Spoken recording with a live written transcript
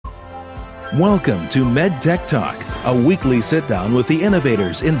Welcome to MedTech Talk, a weekly sit-down with the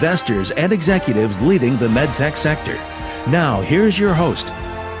innovators, investors, and executives leading the MedTech sector. Now, here's your host,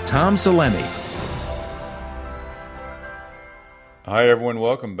 Tom Salemi. Hi, everyone.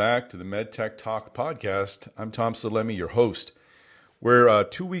 Welcome back to the MedTech Talk podcast. I'm Tom Salemi, your host. We're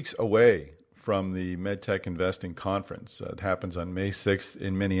 2 weeks away from the MedTech Investing Conference. It happens on May 6th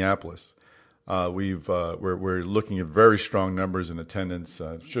in Minneapolis. We're looking at very strong numbers in attendance.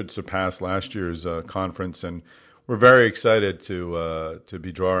 Should surpass last year's conference, and we're very excited to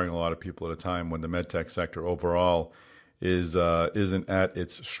be drawing a lot of people at a time when the medtech sector overall isn't at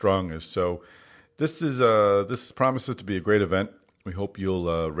its strongest. So this promises to be a great event. We hope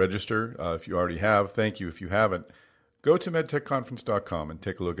you'll register if you already have. Thank you if you haven't. Go to medtechconference.com and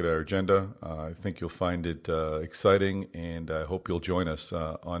take a look at our agenda. I think you'll find it exciting, and I hope you'll join us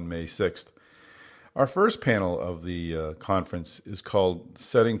on May 6th. Our first panel of the conference is called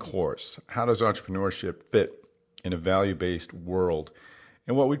Setting Course. How does entrepreneurship fit in a value-based world?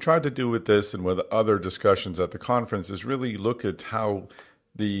 And what we tried to do with this and with other discussions at the conference is really look at how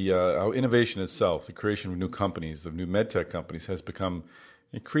how innovation itself, the creation of new companies, of new medtech companies, has become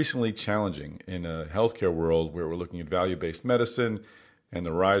increasingly challenging in a healthcare world where we're looking at value-based medicine and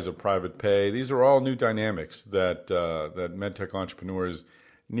the rise of private pay. These are all new dynamics that medtech entrepreneurs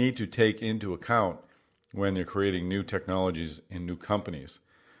need to take into account when they're creating new technologies and new companies.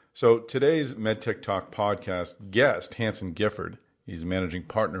 So today's MedTech Talk podcast guest, Hanson Gifford, he's managing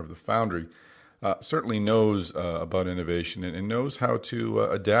partner of the Foundry, certainly knows about innovation and knows how to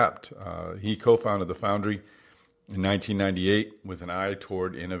adapt. He co-founded the Foundry in 1998 with an eye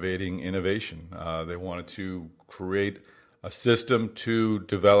toward innovating innovation. They wanted to create a system to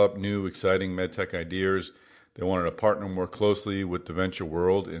develop new, exciting medtech ideas. They wanted to partner more closely with the venture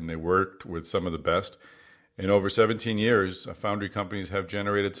world, and they worked with some of the best. In over 17 years, Foundry companies have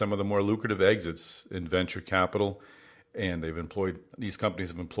generated some of the more lucrative exits in venture capital, and these companies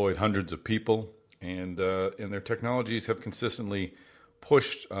have employed hundreds of people, and their technologies have consistently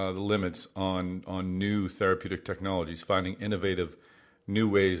pushed the limits on new therapeutic technologies, finding innovative new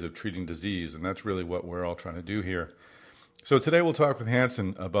ways of treating disease, and that's really what we're all trying to do here. So today we'll talk with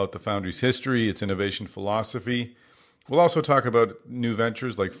Hanson about the Foundry's history, its innovation philosophy. We'll also talk about new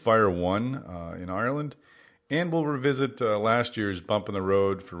ventures like FireOne in Ireland, and we'll revisit last year's bump in the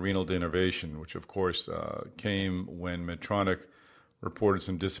road for renal denervation, which of course came when Medtronic reported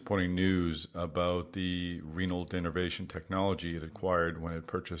some disappointing news about the renal denervation technology it acquired when it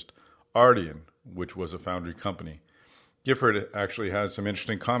purchased Ardian, which was a Foundry company. Gifford actually has some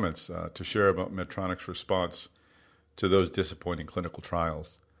interesting comments to share about Medtronic's response to those disappointing clinical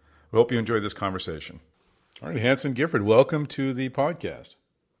trials. We hope you enjoy this conversation. All right, Hanson Gifford, welcome to the podcast.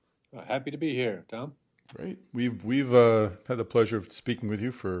 Happy to be here, Tom. Great. We've had the pleasure of speaking with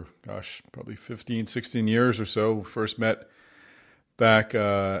you for, probably 15, 16 years or so. We first met back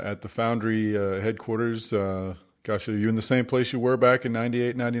at the Foundry headquarters. Are you in the same place you were back in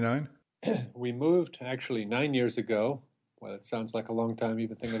 98, 99? We moved actually 9 years ago. Well, it sounds like a long time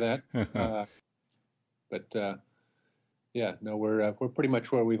even think of that. We're pretty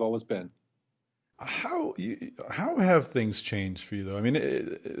much where we've always been. How have things changed for you, though? I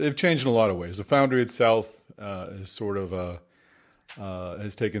mean, they've changed in a lot of ways. The Foundry itself is sort of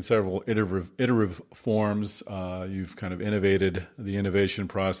has taken several iterative forms. You've kind of innovated the innovation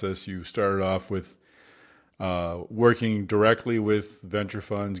process. You started off with working directly with venture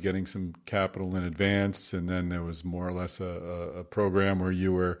funds, getting some capital in advance, and then there was more or less a program where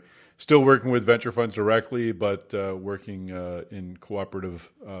you were still working with venture funds directly, but working in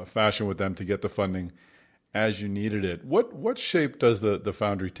cooperative fashion with them to get the funding as you needed it. What shape does the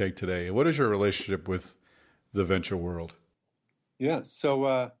Foundry take today? What is your relationship with the venture world? Yeah,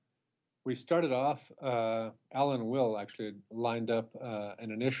 so we started off, Alan and Will actually lined up an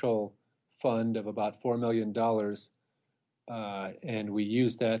initial fund of about $4 million, and we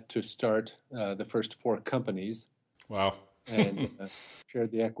used that to start the first 4 companies. Wow. And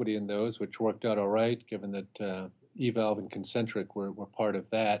shared the equity in those, which worked out all right, given that eValve and Concentric were part of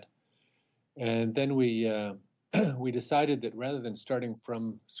that. And then we decided that rather than starting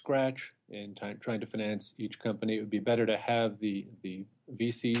from scratch and trying to finance each company, it would be better to have the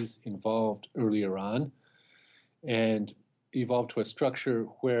VCs involved earlier on and evolve to a structure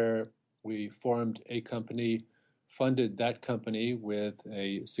where we formed a company, funded that company with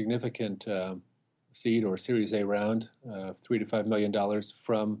a significant seed or Series A round, $3 to $5 million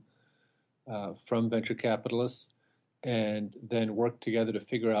from venture capitalists, and then work together to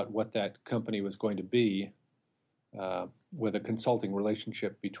figure out what that company was going to be, with a consulting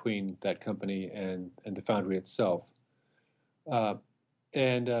relationship between that company and the Foundry itself.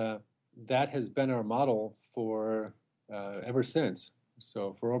 And that has been our model for ever since.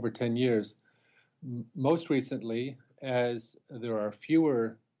 So for over 10 years. Most recently, as there are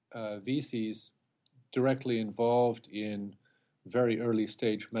fewer VCs directly involved in very early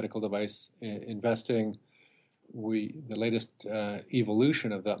stage medical device investing, the latest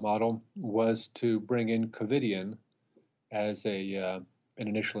evolution of that model was to bring in Covidien as an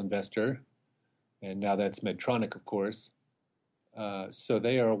initial investor, and now that's Medtronic, of course. So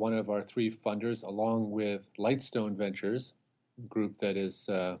they are one of our three funders, along with Lightstone Ventures, a group that is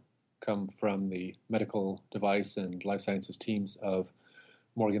come from the medical device and life sciences teams of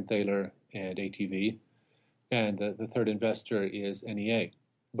Morgan Thaler and ATV. And the third investor is NEA.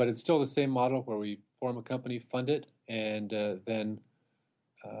 But it's still the same model where we form a company, fund it, and then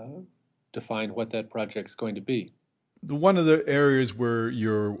define what that project's going to be. One of the areas where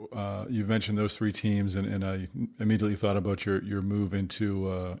you've mentioned those three teams, and I immediately thought about your move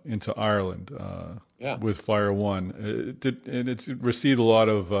into Ireland with Fire One. It's received a lot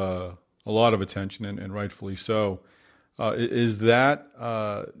of attention, and rightfully so. Is that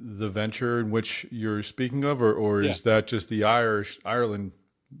the venture in which you're speaking of, or is that just the Ireland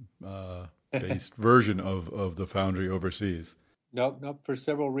based version of the foundry overseas? Nope. For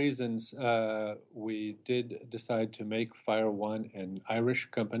several reasons, we did decide to make Fire One an Irish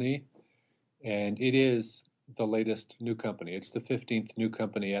company, and it is the latest new company. It's the 15th new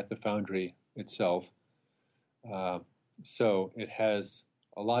company at the foundry itself. So it has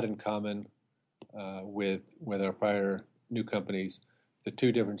a lot in common with our prior new companies. The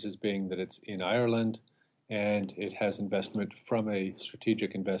two differences being that it's in Ireland, and it has investment from a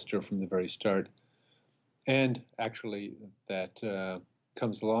strategic investor from the very start. And actually, that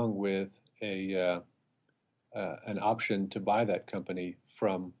comes along with an option to buy that company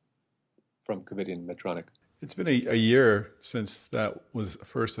from Covidien Medtronic. It's been a year since that was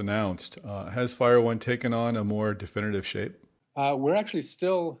first announced. Has Fire One taken on a more definitive shape? We're actually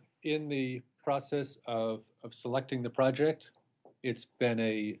still in the process of selecting the project. It's been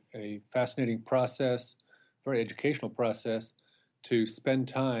a fascinating process, very educational process, to spend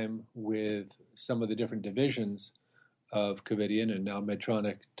time with some of the different divisions of Covidien and now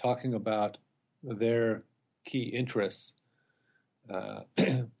Medtronic, talking about their key interests.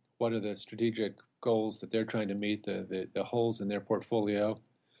 What are the strategic goals that they're trying to meet, the holes in their portfolio,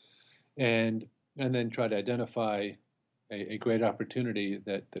 and then try to identify a great opportunity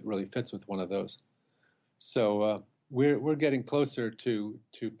that really fits with one of those. So we're getting closer to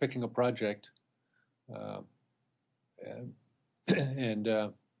picking a project, and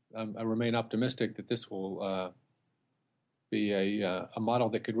I remain optimistic that this will be a model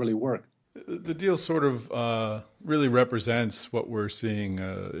that could really work. The deal sort of really represents what we're seeing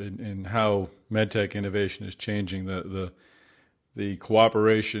in how medtech innovation is changing. The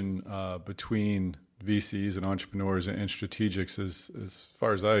cooperation between VCs and entrepreneurs and strategics, as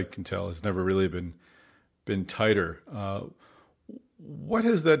far as I can tell, has never really been tighter. What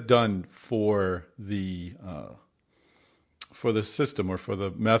has that done for the system or for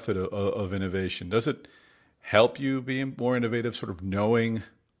the method of innovation? Does it help you be more innovative, sort of knowing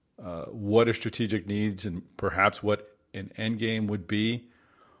what a strategic needs and perhaps what an end game would be?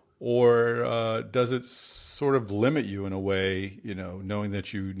 Or does it sort of limit you in a way, knowing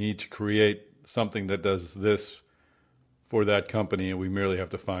that you need to create something that does this for that company, and we have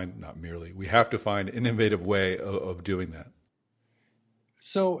to find an innovative way of doing that?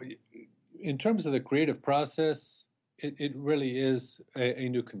 So in terms of the creative process, it really is a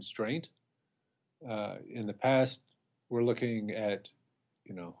new constraint. In the past, we're looking at,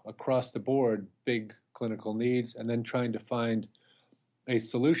 across the board, big clinical needs, and then trying to find a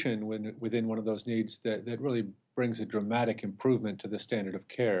solution within one of those needs that really brings a dramatic improvement to the standard of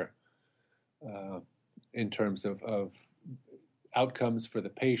care in terms of outcomes for the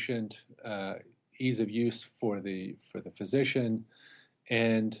patient, ease of use for the physician,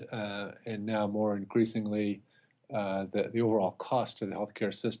 and now more increasingly the overall cost to the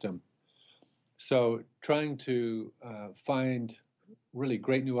healthcare system. So trying to find really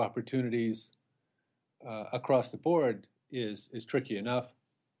great new opportunities across the board is tricky enough.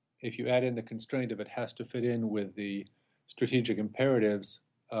 If you add in the constraint of it has to fit in with the strategic imperatives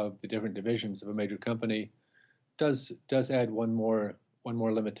of the different divisions of a major company, does add one more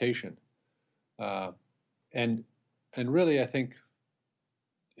limitation. And really, I think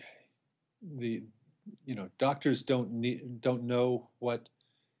the doctors don't know what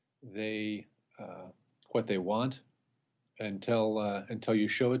they want until you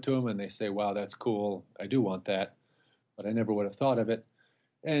show it to them and they say, "Wow, that's cool. I do want that, but I never would have thought of it."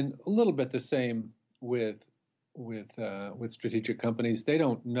 And a little bit the same with with strategic companies. They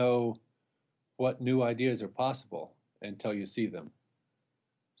don't know what new ideas are possible until you see them.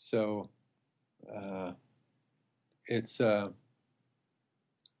 So it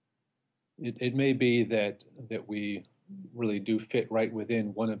may be that we really do fit right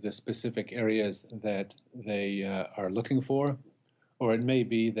within one of the specific areas that they are looking for, or it may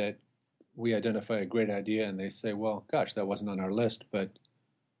be that we identify a great idea and they say, "Well, gosh, that wasn't on our list, but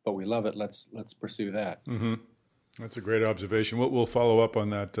we love it. Let's pursue that." Mm-hmm. That's a great observation. We'll follow up on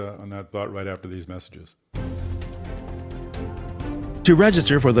that thought right after these messages. To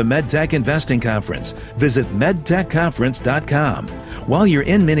register for the MedTech Investing Conference, visit medtechconference.com. While you're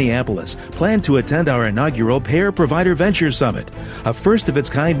in Minneapolis, plan to attend our inaugural Payer Provider Venture Summit, a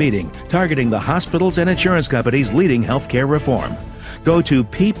first-of-its-kind meeting targeting the hospitals and insurance companies leading healthcare reform. Go to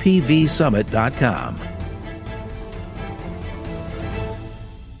ppvsummit.com.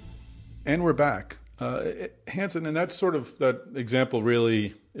 And we're back. Hanson, and that example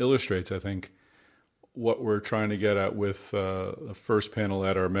really illustrates, I think, what we're trying to get at with the first panel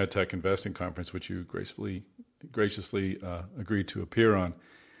at our MedTech Investing Conference, which you graciously agreed to appear on.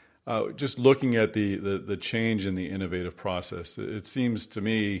 Just looking at the change in the innovative process, it seems to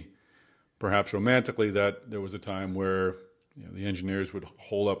me, perhaps romantically, that there was a time where the engineers would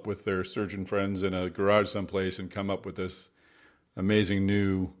hole up with their surgeon friends in a garage someplace and come up with this amazing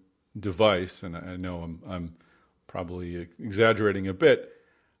new device. And I know I'm probably exaggerating a bit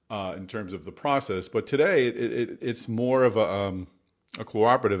in terms of the process, but today it's more of a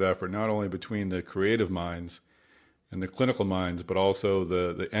cooperative effort, not only between the creative minds and the clinical minds, but also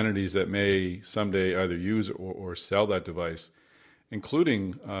the entities that may someday either use or sell that device,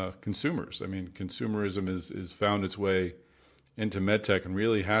 including consumers. I mean, consumerism is found its way into medtech and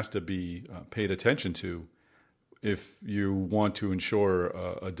really has to be paid attention to if you want to ensure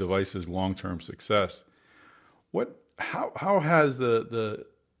a device's long-term success. How has the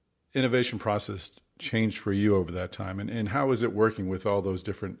innovation process changed for you over that time, and how is it working with all those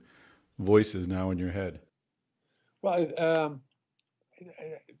different voices now in your head? Well,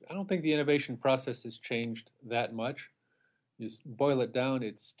 I don't think the innovation process has changed that much. You boil it down,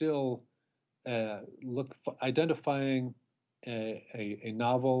 it's still identifying a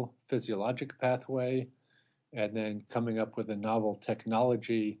novel physiologic pathway, and then coming up with a novel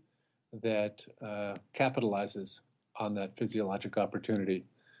technology that capitalizes on that physiologic opportunity.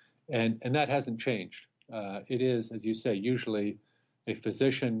 And that hasn't changed. It is, as you say, usually a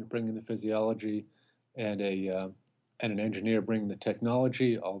physician bringing the physiology and an engineer bringing the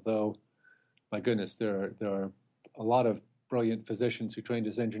technology, although, my goodness, there are a lot of brilliant physicians who trained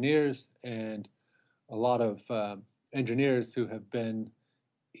as engineers and a lot of engineers who have been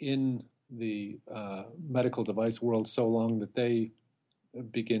in the medical device world so long that they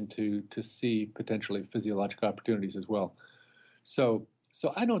begin to see potentially physiologic opportunities as well. So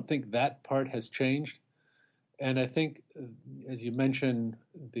I don't think that part has changed. And I think, as you mentioned,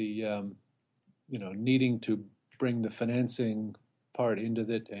 the needing to bring the financing part into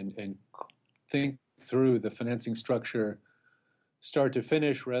it and think through the financing structure start to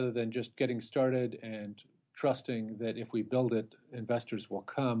finish rather than just getting started and trusting that if we build it, investors will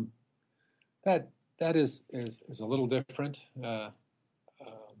come. That is a little different. I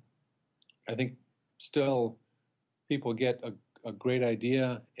think still people get a great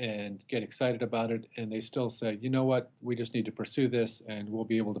idea and get excited about it, and they still say, you know what, we just need to pursue this, and we'll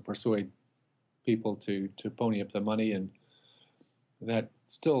be able to persuade people to pony up the money, and that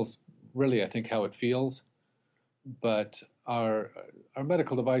still is really, I think, how it feels. But our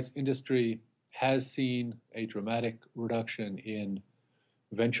medical device industry has seen a dramatic reduction in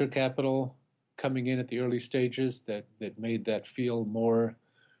venture capital coming in at the early stages that made that feel more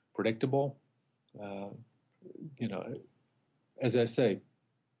predictable. As I say,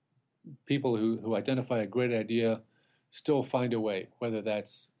 people who identify a great idea still find a way, whether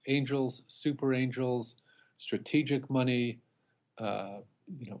that's angels, super angels, strategic money,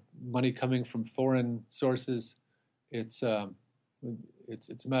 money coming from foreign sources. It's a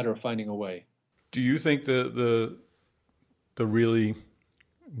matter of finding a way. Do you think the really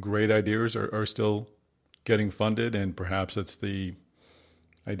great ideas are still getting funded, and perhaps it's the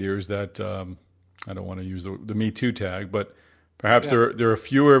ideas that I don't want to use the Me Too tag, but perhaps there are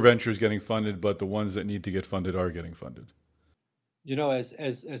fewer ventures getting funded, but the ones that need to get funded are getting funded? As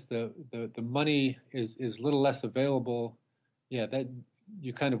the money is little less available, that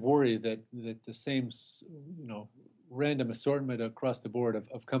you kind of worry that the same random assortment across the board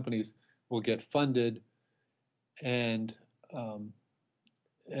of companies will get funded, and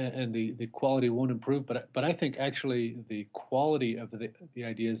the quality won't improve. But I think actually the quality of the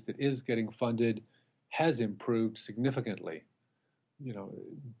ideas that is getting funded has improved significantly. You know,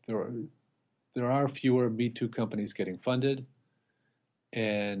 there are fewer Me Too companies getting funded,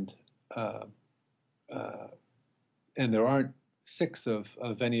 and there aren't six of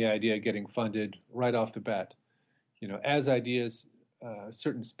any idea getting funded right off the bat. You know, as ideas,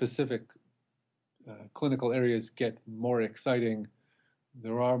 certain specific clinical areas get more exciting,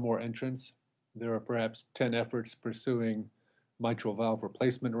 there are more entrants. There are perhaps 10 efforts pursuing mitral valve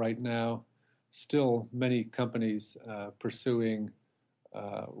replacement right now. Still, many companies pursuing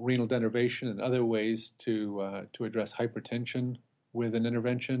renal denervation and other ways to address hypertension with an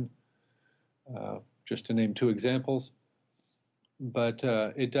intervention, just to name two examples. But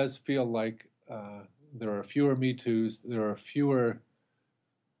it does feel like there are fewer Me Too's, there are fewer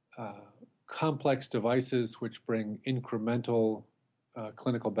complex devices which bring incremental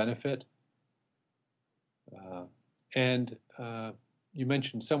clinical benefit. And you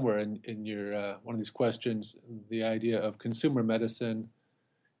mentioned somewhere in your one of these questions the idea of consumer medicine,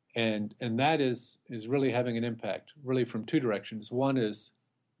 and that is really having an impact, really from two directions. One is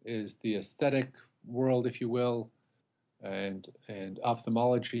the aesthetic world, if you will, and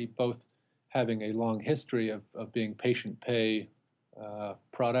ophthalmology, both having a long history of being patient pay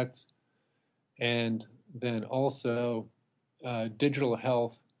products, and then also digital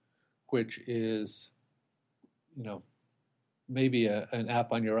health, which is, you know, maybe an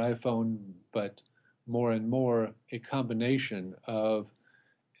app on your iPhone, but more and more a combination of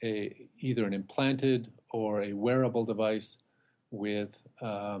either an implanted or a wearable device with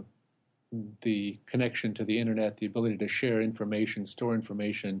the connection to the internet, the ability to share information, store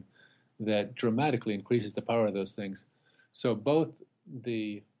information that dramatically increases the power of those things. So both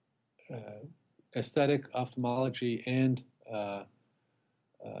the aesthetic, ophthalmology, and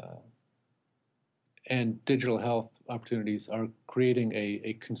digital health opportunities are creating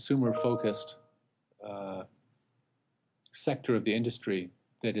a consumer-focused sector of the industry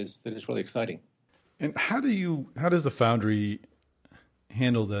that is really exciting. And how does the Foundry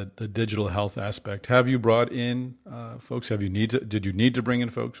handle the digital health aspect? Have you brought in folks? Did you need to bring in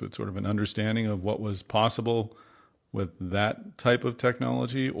folks with sort of an understanding of what was possible with that type of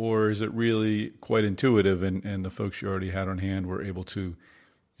technology, or is it really quite intuitive and the folks you already had on hand were able to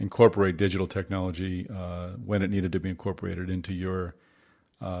incorporate digital technology when it needed to be incorporated into your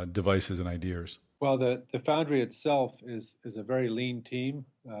devices and ideas? Well, the Foundry itself is a very lean team.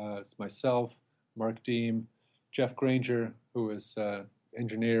 It's myself, Mark Deem, Jeff Granger, who is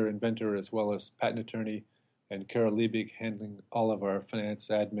engineer, inventor, as well as patent attorney, and Carol Liebig handling all of our finance,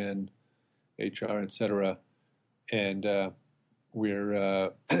 admin, HR, etc. And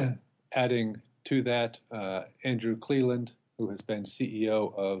we're adding to that Andrew Cleland, who has been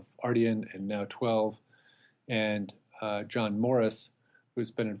CEO of Ardian and now 12, and John Morris,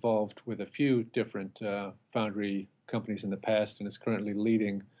 who's been involved with a few different Foundry companies in the past and is currently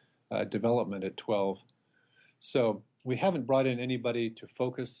leading development at 12. So we haven't brought in anybody to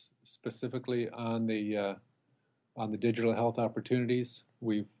focus specifically on the digital health opportunities.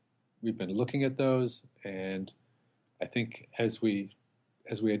 We've been looking at those, and I think as we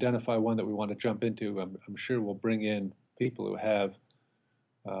identify one that we want to jump into, I'm sure we'll bring in people who have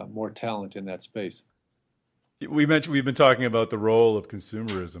more talent in that space. We've been talking about the role of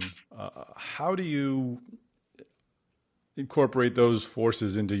consumerism. How do you incorporate those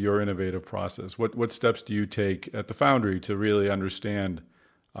forces into your innovative process? What steps do you take at the Foundry to really understand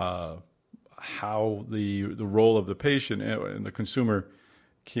how the role of the patient and the consumer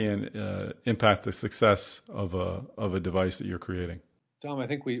can impact the success of a device that you're creating? Tom, I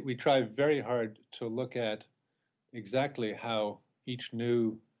think we try very hard to look at exactly how each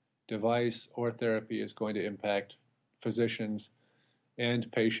new device or therapy is going to impact physicians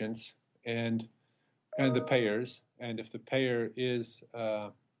and patients and the payers. And if the payer is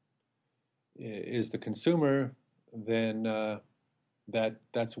the consumer, then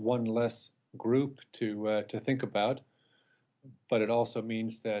that's one less group to think about. But it also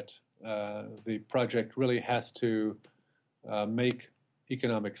means that the project really has to make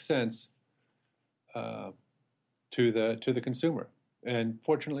economic sense to the consumer. And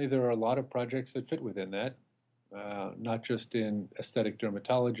fortunately, there are a lot of projects that fit within that, not just in aesthetic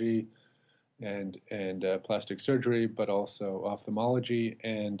dermatology and plastic surgery, but also ophthalmology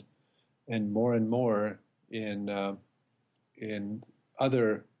and more in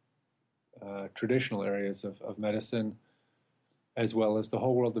other traditional areas of medicine, as well as the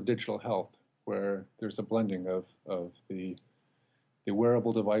whole world of digital health, where there's a blending of the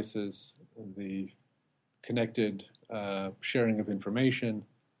wearable devices, the connected sharing of information,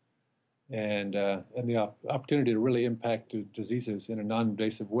 and the opportunity to really impact diseases in a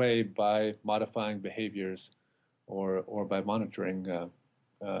non-invasive way by modifying behaviors or by monitoring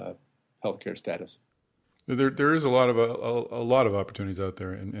healthcare status. There is a lot of opportunities out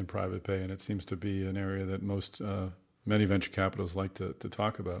there in private pay, and it seems to be an area that many venture capitalists like to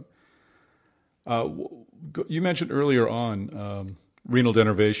talk about. You mentioned earlier on renal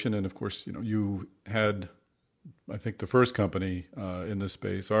denervation, and of course, you had, I think, the first company in this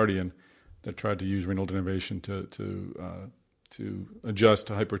space, Ardian, that tried to use renal denervation to adjust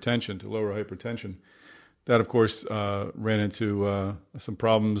to hypertension, to lower hypertension. That, of course, ran into some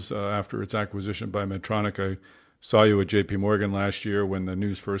problems after its acquisition by Medtronic. I saw you at J.P. Morgan last year when the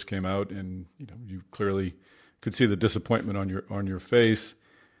news first came out, and you clearly could see the disappointment on your face.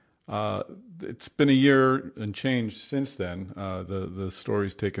 It's been a year and change since then. The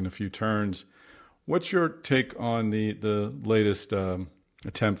story's taken a few turns. What's your take on the latest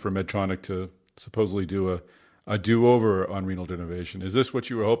attempt for Medtronic to supposedly do a do-over on renal denervation? Is this what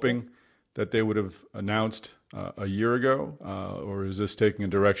you were hoping that they would have announced a year ago, or is this taking a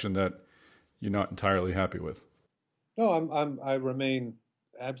direction that you're not entirely happy with? No, I remain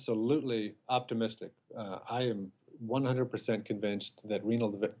absolutely optimistic. I am 100% convinced that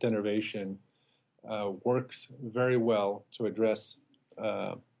renal denervation works very well to address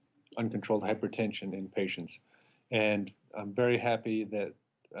uncontrolled hypertension in patients. And I'm very happy that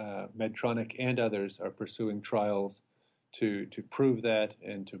Medtronic and others are pursuing trials to prove that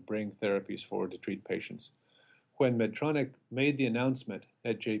and to bring therapies forward to treat patients. When Medtronic made the announcement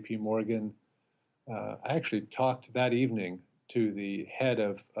at J.P. Morgan, I actually talked that evening to the head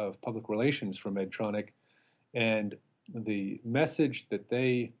of public relations for Medtronic, and the message that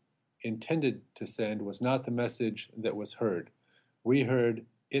they intended to send was not the message that was heard. We heard,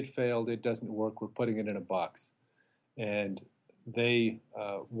 it failed, it doesn't work, we're putting it in a box. And they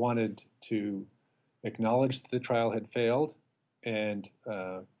wanted to acknowledge that the trial had failed and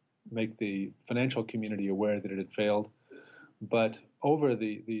make the financial community aware that it had failed. But over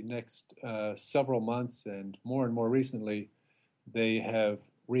the next several months and more recently, they have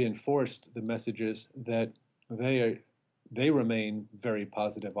reinforced the messages that they remain very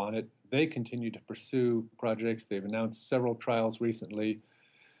positive on it. They continue to pursue projects. They've announced several trials recently,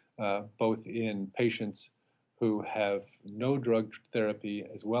 both in patients who have no drug therapy,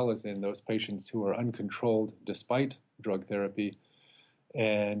 as well as in those patients who are uncontrolled despite drug therapy.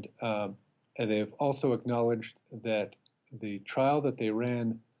 And they've also acknowledged that the trial that they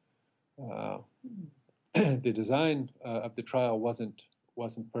ran, the design of the trial wasn't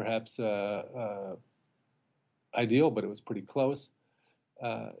perhaps ideal, but it was pretty close.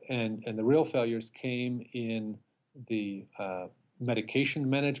 And the real failures came in the medication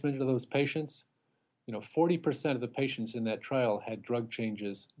management of those patients. 40% of the patients in that trial had drug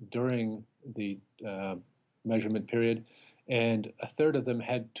changes during the measurement period, and a third of them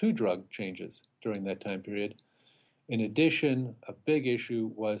had 2 drug changes during that time period. In addition, a big issue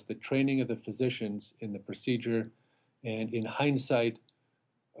was the training of the physicians in the procedure, and in hindsight,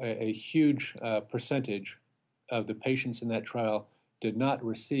 a huge percentage of the patients in that trial did not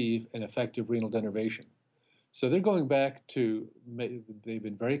receive an effective renal denervation. So they're going back to, they've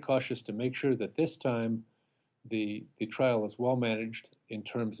been very cautious to make sure that this time the trial is well managed in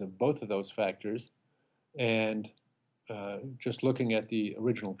terms of both of those factors. And just looking at the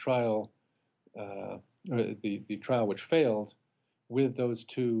original trial, or the trial which failed, with those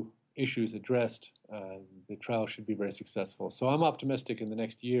 2 issues addressed, the trial should be very successful. So I'm optimistic in the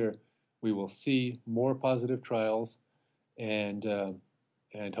next year we will see more positive trials, and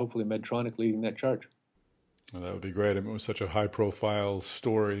hopefully Medtronic leading that charge. Well, that would be great. I mean, it was such a high-profile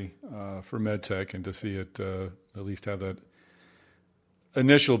story for MedTech, and to see it at least have that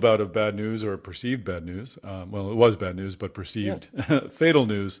initial bout of bad news or perceived bad news. Well, it was bad news, but perceived fatal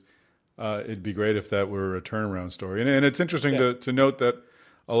news. It'd be great if that were a turnaround story. And it's interesting to note that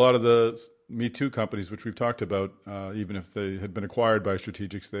a lot of the Me Too companies, which we've talked about, even if they had been acquired by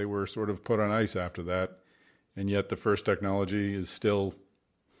strategics, they were sort of put on ice after that. And yet the first technology is still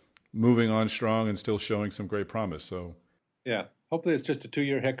moving on strong and still showing some great promise. So, yeah, hopefully it's just a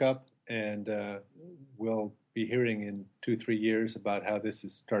 2-year hiccup, and we'll be hearing in 2-3 years about how this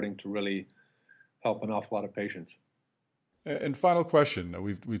is starting to really help an awful lot of patients. And final question: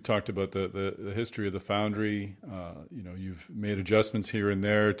 we've talked about the history of the foundry. You've made adjustments here and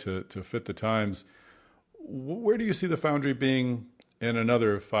there to fit the times. Where do you see the foundry being in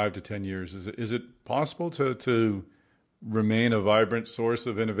another 5 to 10 years? Is it possible to remain a vibrant source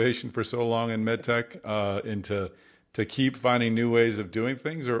of innovation for so long in medtech, and to to keep finding new ways of doing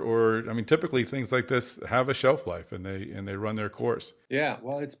things, or I mean, typically things like this have a shelf life and they run their course. Yeah,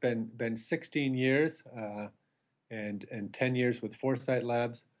 well, it's been 16 years and 10 years with Foresight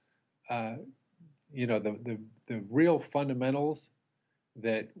Labs. The real fundamentals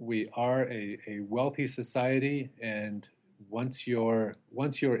that we are a wealthy society, and once you're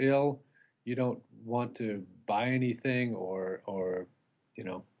ill, you don't want to buy anything or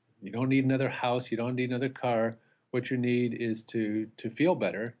you don't need another house, you don't need another car. What you need is to feel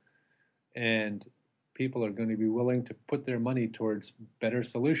better, and people are going to be willing to put their money towards better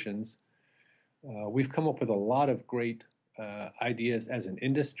solutions. We've come up with a lot of great ideas as an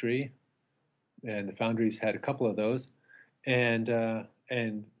industry, and the Foundry's had a couple of those, and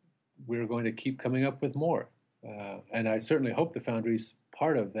we're going to keep coming up with more. And I certainly hope the Foundry's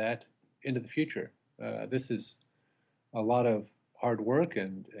part of that into the future. This is a lot of hard work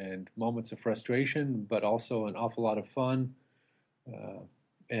and moments of frustration, but also an awful lot of fun,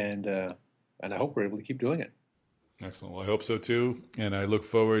 and I hope we're able to keep doing it. Excellent. Well, I hope so too, and I look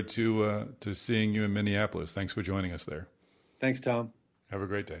forward to seeing you in Minneapolis. Thanks for joining us there. Thanks, Tom. Have a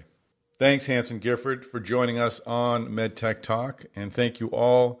great day. Thanks, Hanson Gifford, for joining us on MedTech Talk, and thank you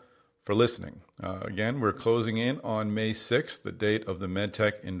all for listening. Again, we're closing in on May 6th, the date of the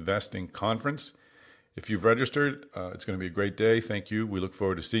MedTech Investing Conference. If you've registered, it's going to be a great day. Thank you. We look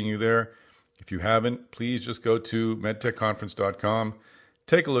forward to seeing you there. If you haven't, please just go to medtechconference.com.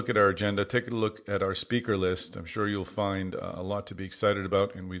 Take a look at our agenda. Take a look at our speaker list. I'm sure you'll find a lot to be excited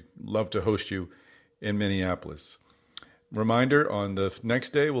about, and we'd love to host you in Minneapolis. Reminder, on the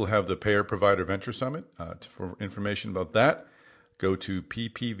next day, we'll have the Payer Provider Venture Summit. For information about that, go to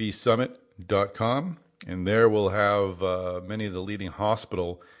ppvsummit.com, and there we'll have many of the leading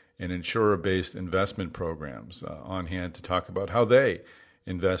hospital and insurer-based investment programs on hand to talk about how they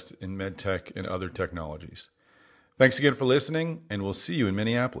invest in medtech and other technologies. Thanks again for listening, and we'll see you in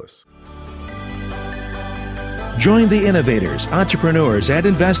Minneapolis. Join the innovators, entrepreneurs, and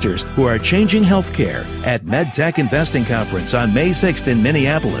investors who are changing healthcare at MedTech Investing Conference on May 6th in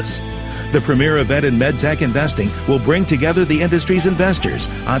Minneapolis. The premier event in medtech investing will bring together the industry's investors,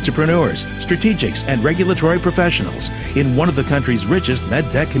 entrepreneurs, strategics, and regulatory professionals in one of the country's richest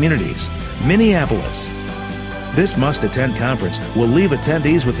medtech communities, Minneapolis. This must-attend conference will leave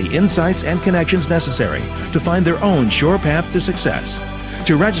attendees with the insights and connections necessary to find their own sure path to success.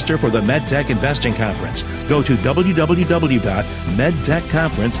 To register for the MedTech Investing Conference, go to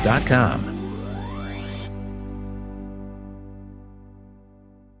www.medtechconference.com.